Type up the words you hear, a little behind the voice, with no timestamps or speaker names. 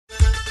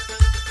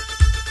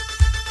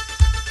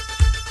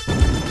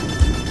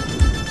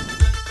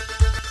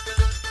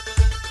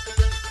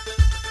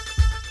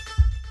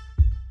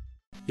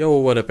Yo,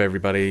 what up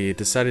everybody?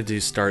 Decided to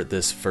start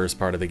this first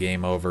part of the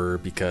game over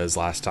because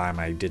last time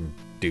I didn't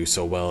do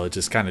so well. It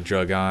just kind of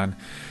drug on.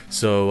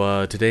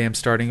 So today I'm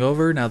starting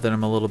over now that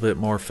I'm a little bit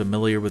more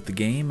familiar with the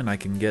game and I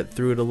can get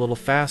through it a little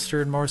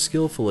faster and more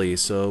skillfully.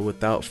 So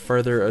without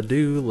further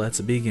ado, let's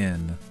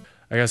begin.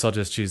 I guess I'll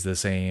just choose the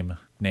same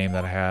name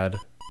that I had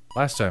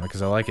last time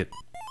because I like it.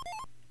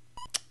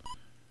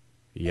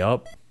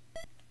 Yup.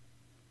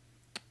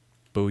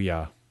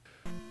 Booyah.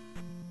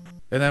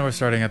 And then we're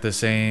starting at the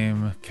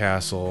same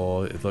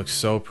castle. It looks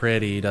so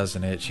pretty,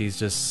 doesn't it? She's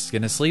just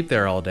gonna sleep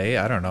there all day.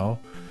 I don't know.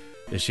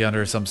 Is she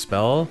under some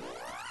spell?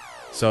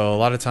 So a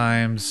lot of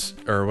times,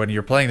 or when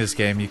you're playing this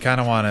game, you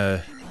kind of want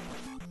to...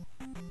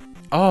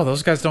 Oh,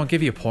 those guys don't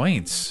give you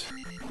points.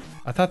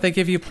 I thought they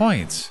give you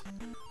points.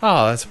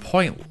 Oh, that's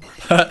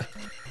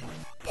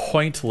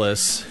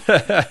pointless.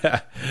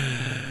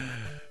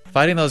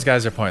 Fighting those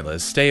guys are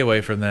pointless. Stay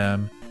away from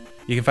them.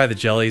 You can fight the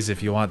jellies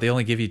if you want. They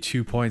only give you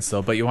 2 points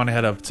though, but you want to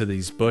head up to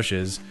these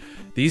bushes.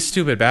 These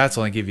stupid bats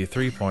only give you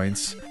 3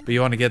 points, but you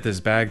want to get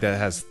this bag that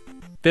has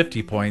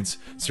 50 points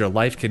so your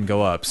life can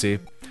go up. See?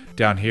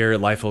 Down here,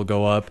 life will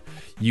go up.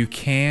 You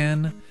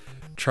can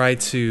try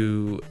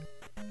to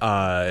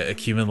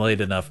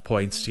accumulate enough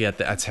points to get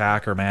the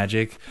attack or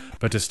magic,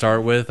 but to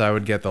start with, I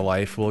would get the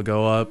life will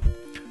go up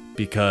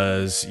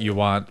because you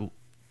want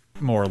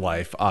more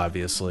life,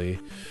 obviously.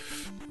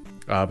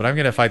 But I'm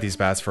gonna fight these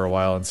bats for a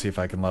while and see if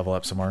I can level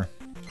up some more.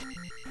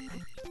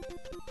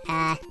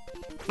 Not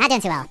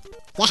doing too well.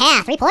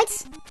 Yeah, 3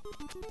 points?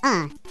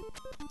 I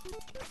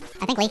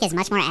think Link is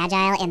much more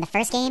agile in the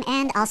first game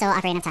and also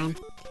Ocarina of Time.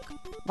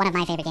 One of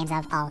my favorite games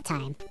of all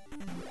time.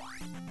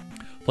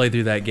 Played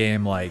through that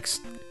game like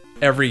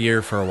every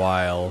year for a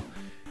while,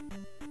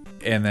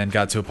 and then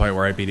got to a point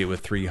where I beat it with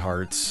 3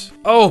 hearts.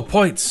 Oh,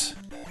 points!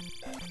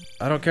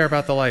 I don't care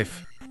about the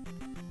life.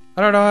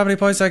 I don't know how many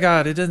points I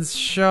got. It didn't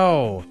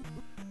show.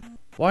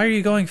 Why are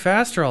you going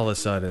faster all of a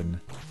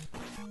sudden?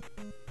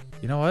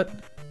 You know what?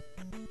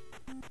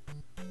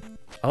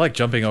 I like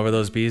jumping over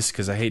those beasts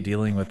because I hate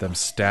dealing with them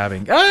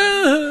stabbing.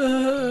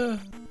 Ah!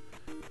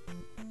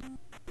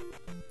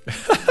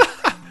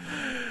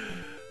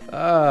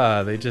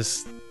 They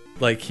just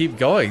like keep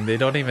going. They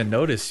don't even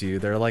notice you.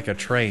 They're like a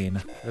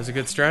train. There's a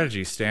good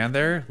strategy. Stand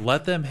there,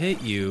 let them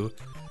hit you,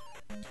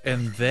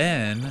 and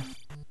then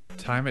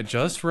time it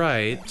just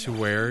right to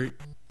where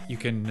you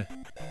can...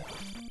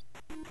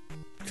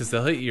 Because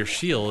they'll hit your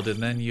shield,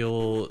 and then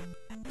you'll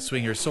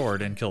swing your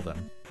sword and kill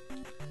them.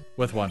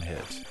 With 1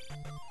 hit.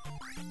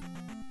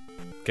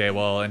 Okay,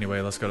 well,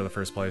 anyway, let's go to the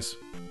first place.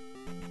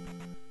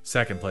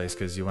 Second place,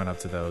 because you went up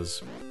to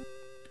those.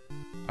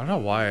 I don't know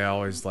why I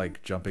always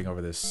like jumping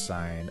over this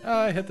sign.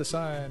 Ah, I hit the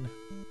sign!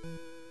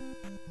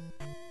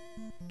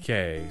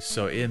 Okay,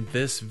 so in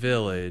this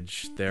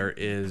village, there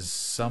is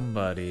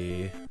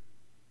somebody...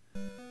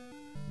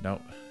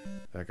 Nope.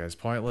 That guy's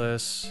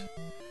pointless.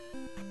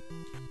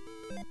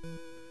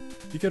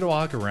 You could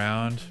walk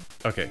around.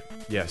 Okay,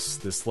 yes,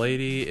 this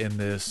lady in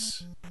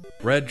this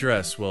red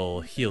dress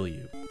will heal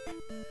you,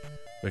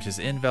 which is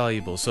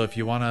invaluable. So if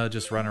you want to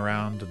just run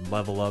around and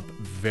level up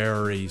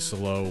very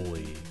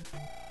slowly,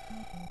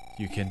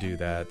 you can do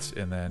that,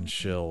 and then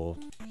she'll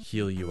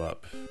heal you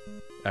up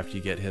after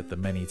you get hit the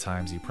many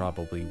times you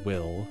probably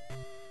will.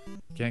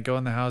 Can't go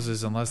in the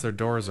houses unless their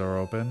doors are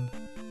open.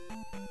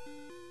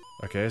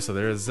 Okay, so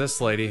there's this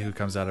lady who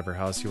comes out of her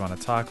house. You want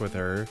to talk with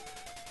her.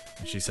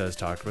 And she says,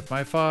 talk with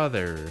my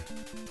father.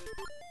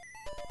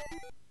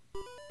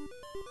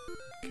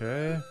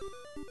 Okay.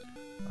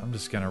 I'm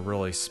just gonna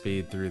really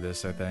speed through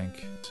this, I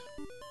think.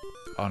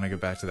 I want to go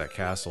back to that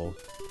castle.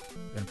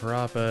 In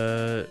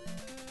Parapa...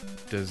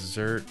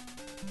 Desert,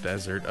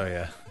 oh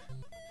yeah.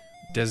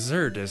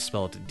 Dessert is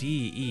spelled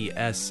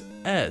D-E-S-S-E-R-T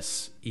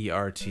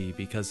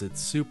because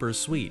it's super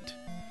sweet.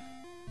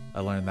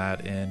 I learned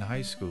that in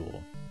high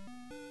school.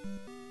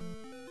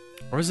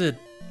 Or is it...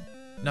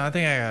 No, I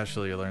think I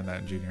actually learned that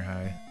in junior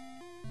high.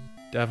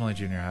 Definitely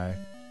junior high.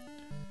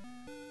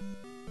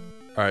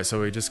 Alright,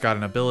 so we just got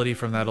an ability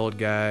from that old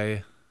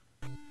guy,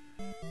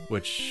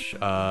 which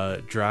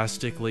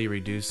drastically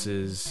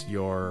reduces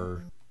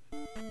your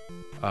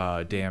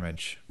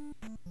damage.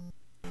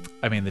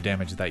 I mean, the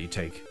damage that you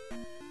take.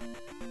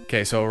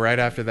 Okay, so right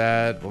after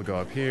that, we'll go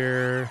up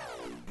here.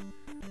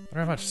 I wonder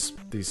how much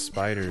these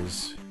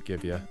spiders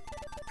give you.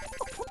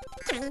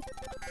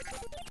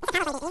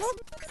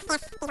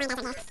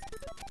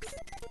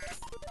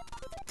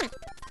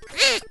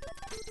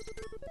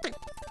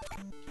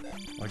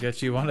 I'll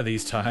get you one of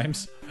these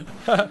times.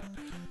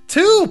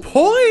 2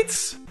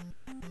 points?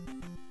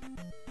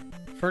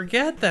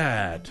 Forget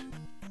that.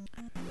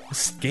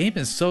 This game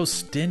is so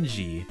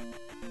stingy.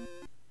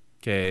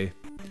 Okay.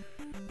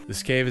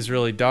 This cave is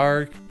really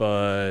dark,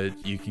 but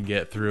you can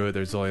get through it.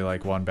 There's only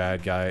like 1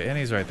 bad guy, and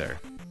he's right there.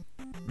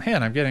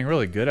 Man, I'm getting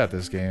really good at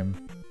this game.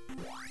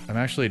 I'm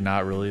actually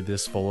not really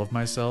this full of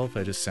myself.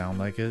 I just sound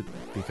like it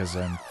because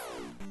I'm...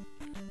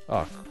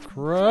 Oh,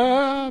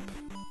 crap!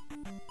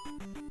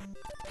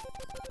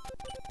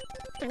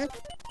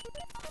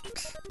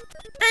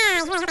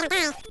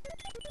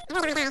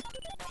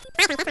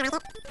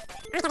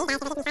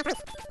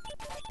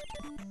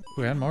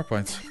 Ooh, and more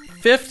points.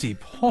 50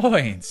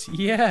 points!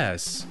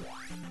 Yes!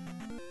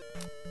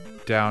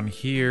 Down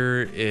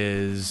here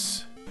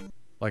is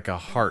like a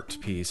heart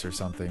piece or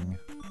something.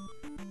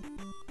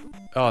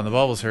 Oh, and the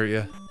bubbles hurt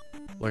you.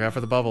 Look out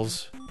for the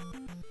bubbles.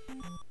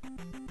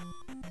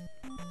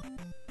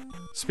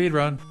 Speed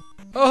run.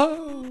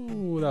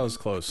 Oh, that was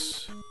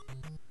close.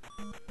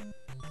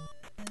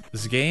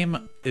 This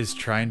game is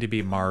trying to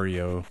be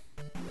Mario.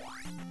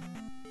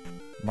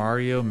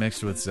 Mario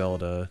mixed with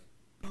Zelda.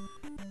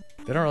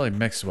 They don't really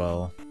mix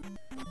well.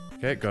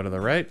 Okay, go to the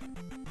right.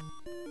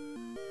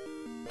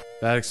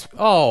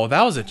 Oh,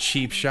 that was a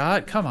cheap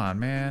shot. Come on,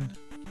 man.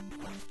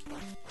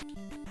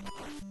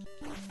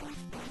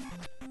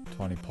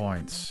 20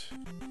 points.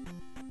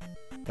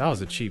 That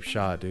was a cheap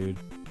shot, dude.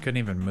 Couldn't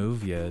even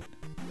move yet.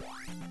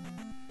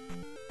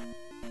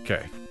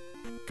 Okay.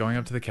 Going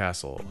up to the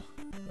castle.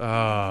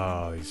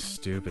 Oh, these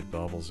stupid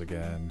bubbles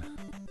again.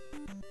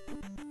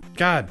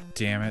 God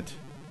damn it.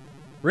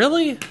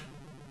 Really?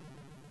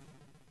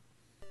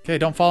 Okay,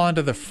 don't fall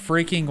into the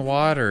freaking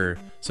water.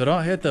 So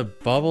don't hit the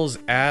bubbles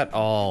at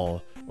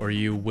all, or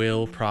you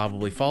will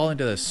probably fall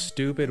into the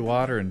stupid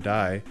water and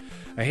die.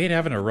 I hate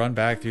having to run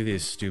back through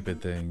these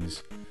stupid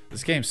things.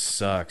 This game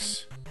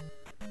sucks.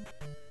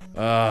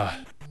 But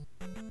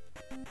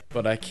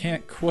I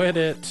can't quit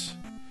it.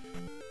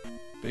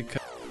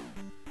 Because...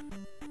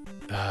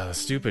 the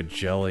stupid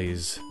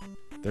jellies.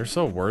 They're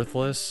so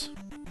worthless.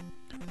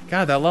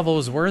 God, that level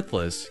was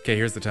worthless. Okay,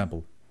 here's the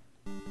temple.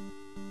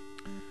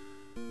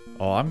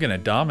 Oh, I'm gonna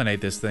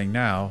dominate this thing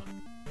now.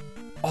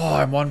 Oh,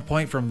 I'm 1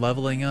 point from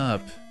leveling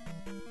up.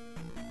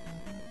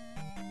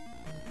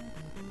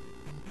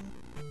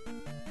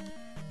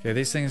 Okay,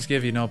 these things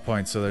give you no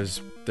points, so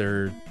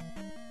they're...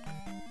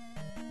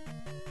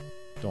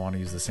 Don't want to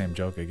use the same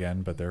joke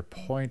again, but they're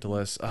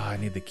pointless. Ah, I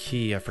need the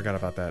key. I forgot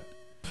about that.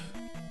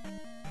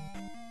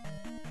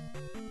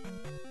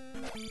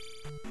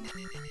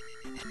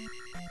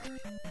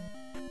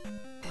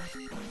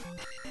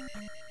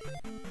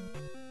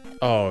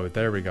 Oh,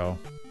 there we go.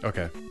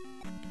 Okay.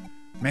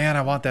 Man,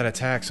 I want that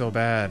attack so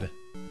bad.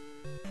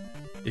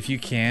 If you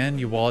can,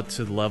 you want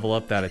to level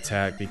up that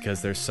attack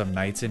because there's some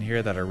knights in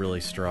here that are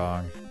really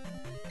strong.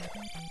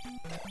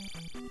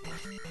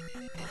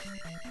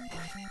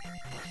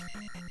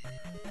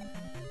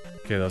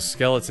 Okay, those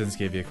skeletons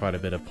give you quite a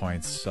bit of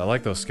points. I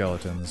like those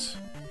skeletons.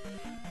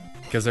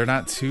 Because they're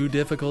not too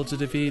difficult to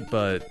defeat,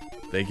 but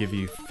they give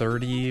you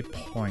 30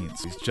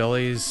 points. These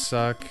jellies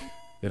suck.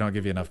 They don't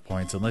give you enough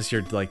points unless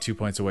you're like 2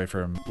 points away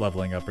from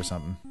leveling up or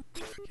something.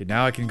 Okay,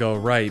 now I can go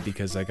right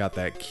because I got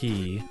that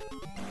key.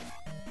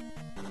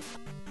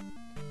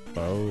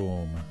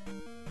 Boom.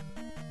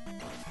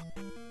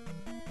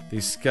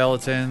 These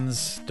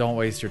skeletons, don't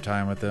waste your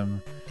time with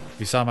them. If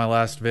you saw my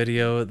last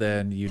video,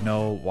 then you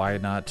know why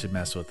not to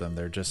mess with them.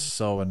 They're just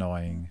so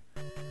annoying.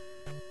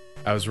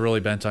 I was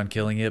really bent on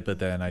killing it, but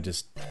then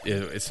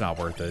it's not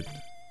worth it.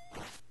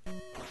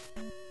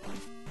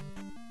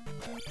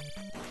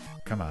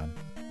 Come on.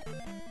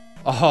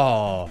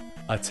 Oh,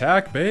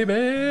 attack,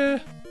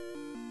 baby!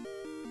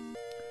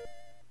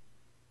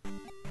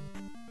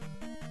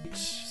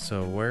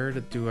 So where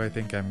do I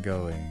think I'm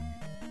going?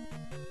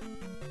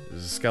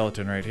 There's a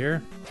skeleton right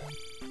here.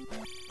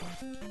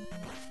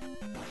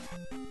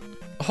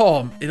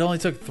 Oh, it only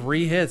took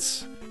 3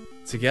 hits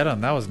to get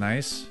him. That was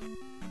nice.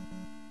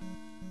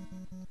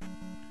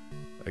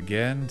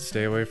 Again,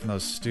 stay away from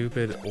those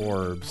stupid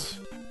orbs.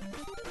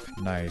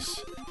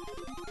 Nice.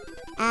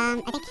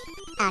 I think...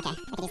 Oh, okay.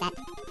 I can use that.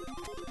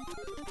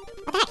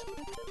 What the heck?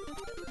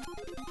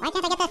 Why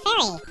can't I get the fairy?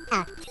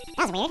 Oh,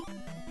 that was weird.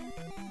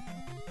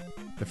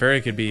 The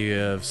fairy could be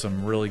of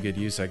some really good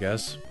use, I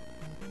guess.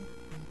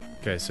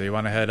 Okay, so you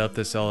want to head up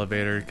this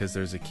elevator because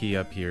there's a key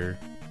up here.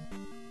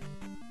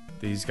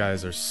 These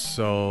guys are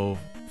so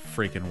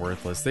freaking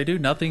worthless. They do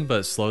nothing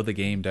but slow the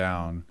game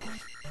down.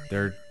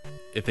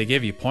 If they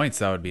give you points,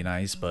 that would be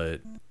nice,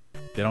 but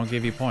they don't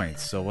give you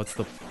points. So what's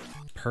the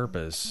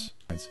purpose?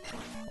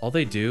 All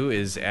they do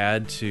is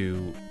add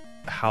to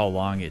how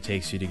long it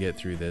takes you to get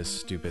through this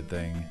stupid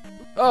thing.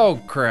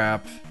 Oh,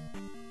 crap.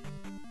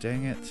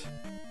 Dang it.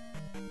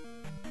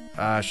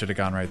 Ah, I should have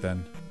gone right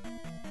then.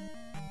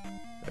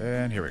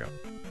 And here we go.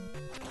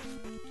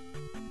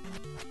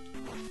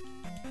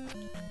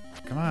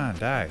 Come on,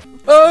 die.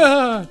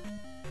 Ah!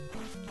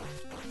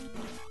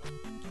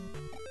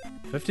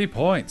 50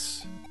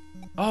 points.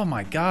 Oh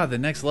my god, the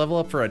next level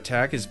up for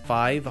attack is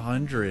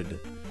 500.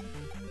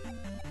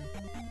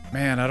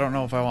 Man, I don't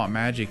know if I want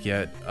magic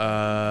yet.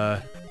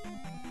 I'm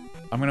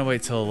gonna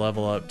wait till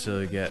level up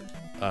to get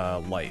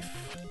life.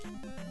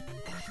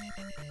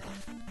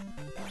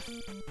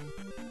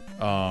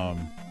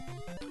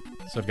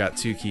 So I've got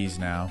 2 keys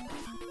now.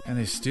 And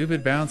these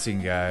stupid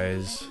bouncing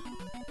guys.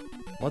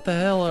 What the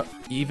hell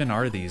even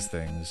are these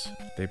things?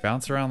 They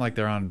bounce around like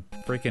they're on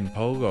freaking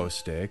pogo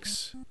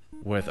sticks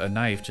with a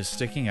knife just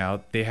sticking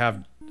out. They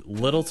have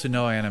little to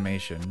no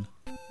animation.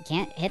 You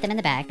can't hit them in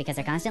the back because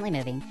they're constantly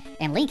moving.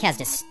 And Link has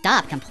to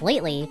stop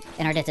completely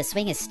in order to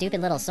swing his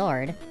stupid little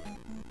sword.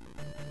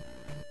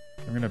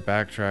 I'm gonna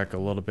backtrack a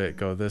little bit,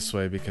 go this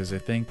way, because I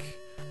think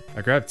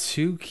I grabbed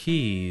 2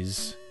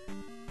 keys.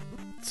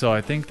 So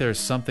I think there's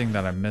something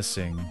that I'm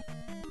missing.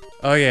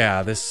 Oh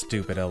yeah, this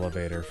stupid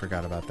elevator.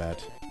 Forgot about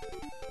that.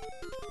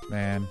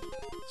 Man.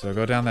 So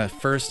go down that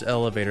first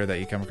elevator that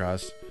you come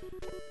across.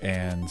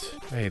 And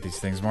I hate these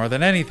things more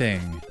than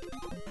anything.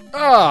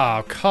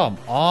 Oh, come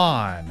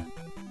on.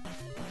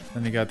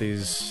 Then you got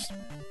these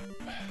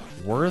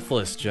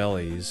worthless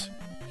jellies.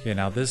 Okay,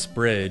 now this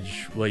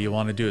bridge, what you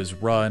want to do is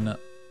run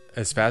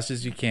as fast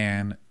as you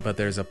can, but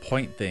there's a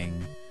point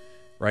thing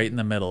right in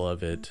the middle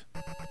of it.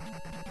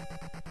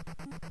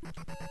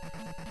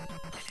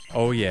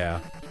 Oh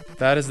yeah.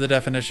 That is the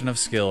definition of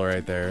skill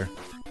right there.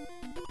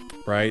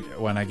 Right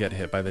when I get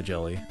hit by the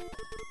jelly.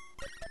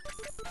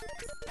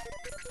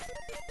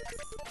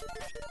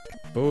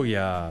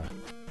 Booyah.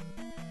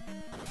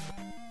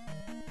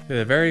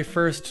 The very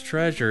first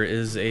treasure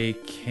is a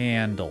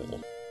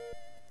candle.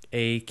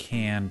 A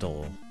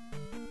candle.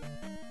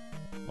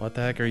 What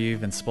the heck are you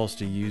even supposed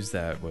to use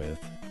that with?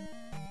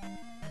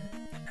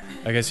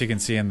 I guess you can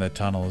see in the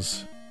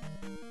tunnels.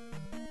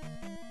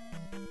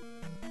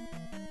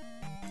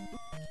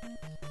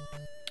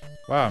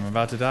 Wow, I'm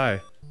about to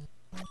die.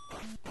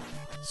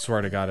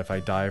 Swear to God, if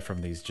I die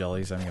from these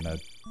jellies, I'm gonna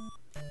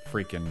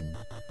freaking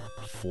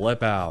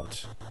flip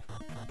out.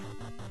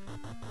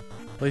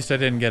 At least I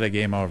didn't get a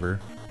game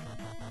over.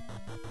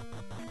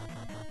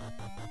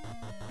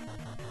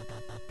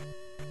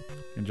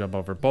 I can jump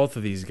over both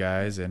of these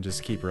guys and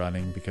just keep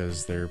running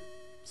because they're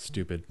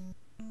stupid.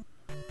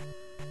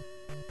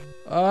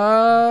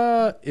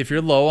 If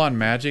you're low on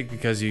magic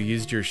because you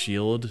used your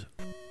shield,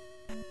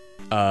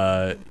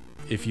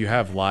 if you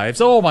have lives,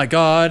 oh my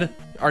God,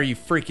 are you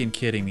freaking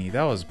kidding me?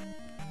 That was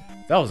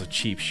a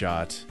cheap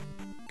shot.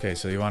 Okay,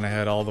 so you want to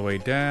head all the way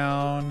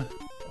down,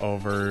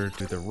 over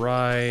to the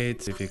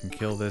right, see if you can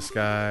kill this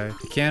guy.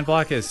 You can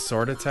block his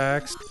sword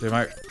attacks. So you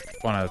might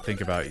want to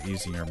think about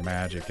using your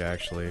magic,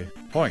 actually.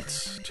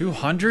 Points.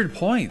 200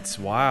 points.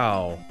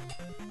 Wow.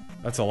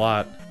 That's a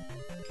lot.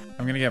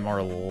 I'm gonna get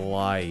more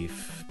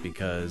life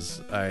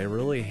because I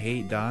really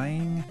hate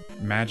dying.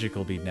 Magic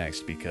will be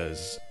next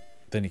because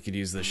then you could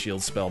use the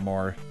shield spell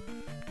more.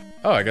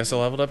 Oh, I guess I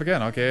leveled up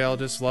again. Okay, I'll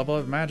just level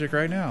up magic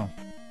right now.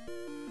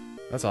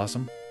 That's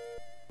awesome.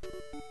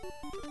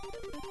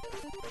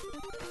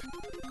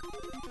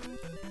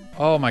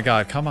 Oh my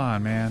God, come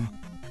on, man.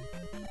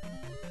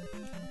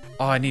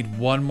 Oh, I need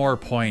 1 more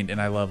point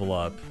and I level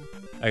up.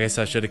 I guess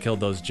I should have killed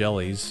those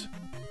jellies.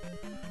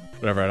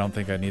 Whatever, I don't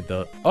think I need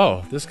the...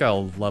 Oh, this guy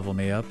will level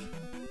me up.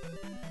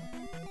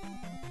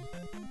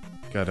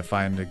 Gotta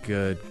find a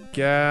good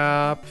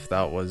gap.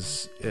 That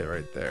was it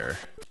right there.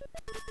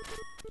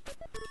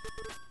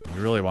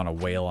 You really want to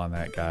wail on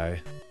that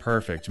guy.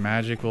 Perfect.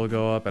 Magic will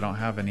go up. I don't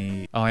have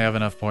any... I only have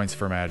enough points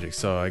for magic,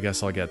 so I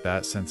guess I'll get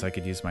that since I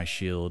could use my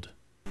shield.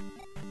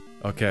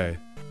 Okay.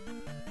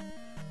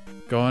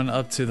 Going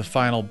up to the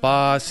final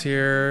boss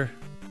here.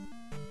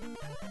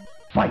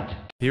 Fight!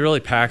 He really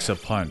packs a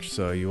punch,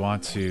 so you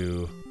want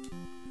to...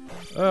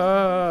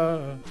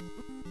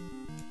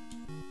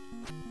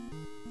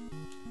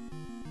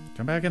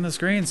 Come back in the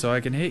screen so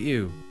I can hit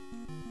you.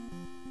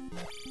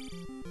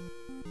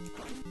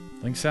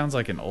 Link sounds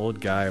like an old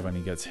guy when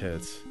he gets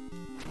hit.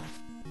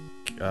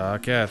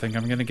 Okay, I think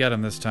I'm gonna get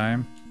him this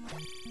time.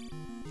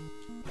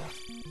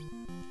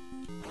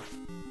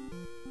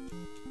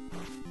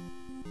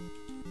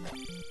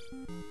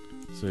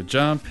 So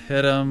jump,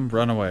 hit him,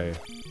 run away.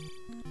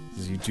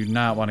 You do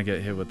not want to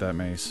get hit with that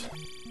mace.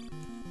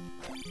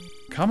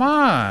 Come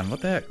on!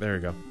 What the heck? There we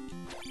go.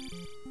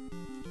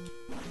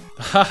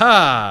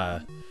 Haha!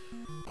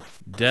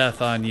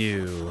 Death on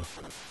you.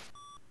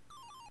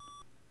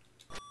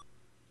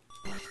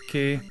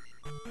 Okay.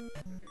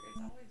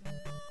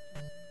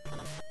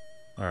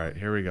 Alright,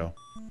 here we go.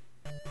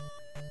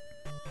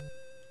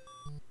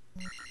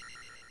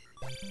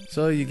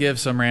 So you give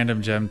some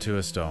random gem to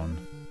a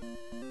stone.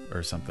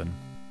 Or something.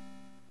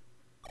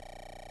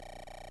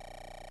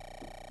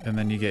 And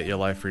then you get your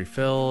life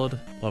refilled.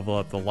 Level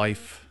up the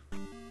life.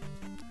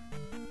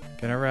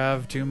 Can I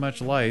have too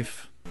much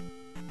life?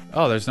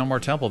 Oh, there's no more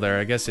temple there.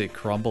 I guess it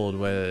crumbled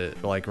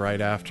with, like, right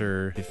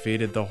after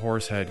defeated the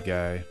Horsehead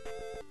guy.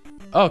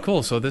 Oh,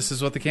 cool. So this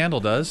is what the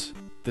candle does.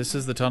 This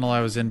is the tunnel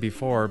I was in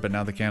before, but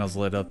now the candle's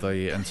lit up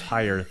the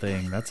entire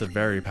thing. That's a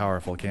very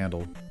powerful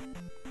candle.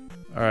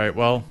 Alright,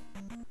 well,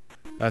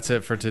 that's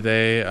it for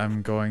today.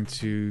 I'm going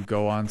to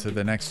go on to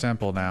the next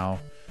temple now,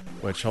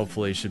 which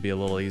hopefully should be a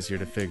little easier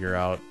to figure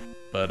out.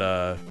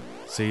 But,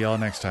 see y'all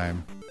next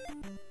time.